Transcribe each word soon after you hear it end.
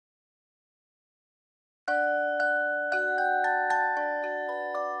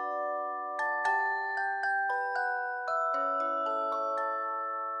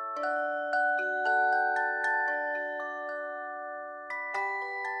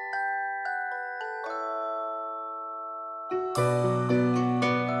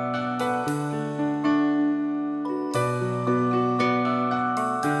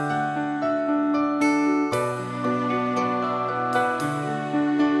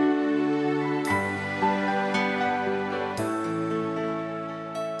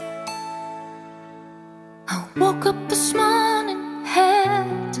Woke up this morning,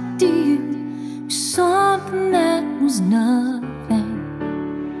 had to deal with something that was nothing.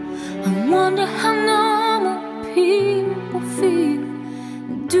 I wonder how normal people feel.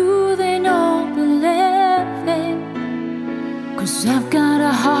 Do they know they're living? 'Cause I've got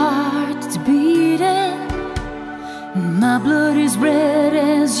a heart that's beating, and my blood is red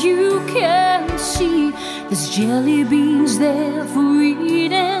as you can see. There's jelly beans there for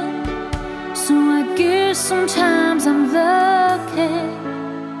eating, so I guess sometimes I'm lucky.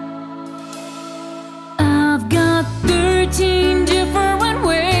 I've got 13 different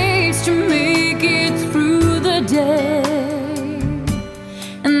ways to make it through the day,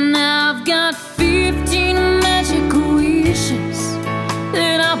 and I've got 15 magical wishes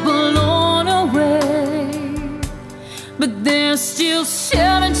that I've blown away. But there's still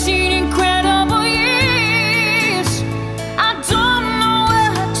 17 incredible years I don't know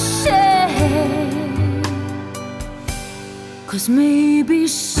what to say. 'Cause maybe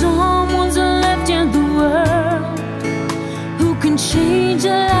someone's left in the world who can change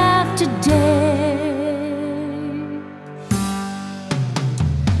a life today.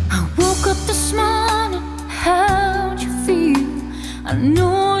 I woke up this morning, how'd you feel? I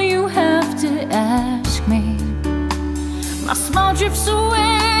know you have to ask me. My smile drifts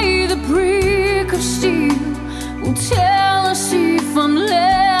away, the brick of steel will tell us if I'm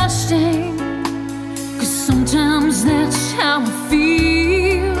lasting. 'Cause sometimes that's how I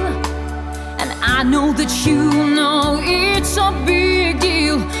feel, and I know that you know it's a big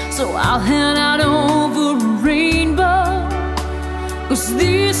deal. So I'll head out over a rainbow, 'cause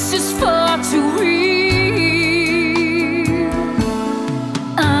this is far too real.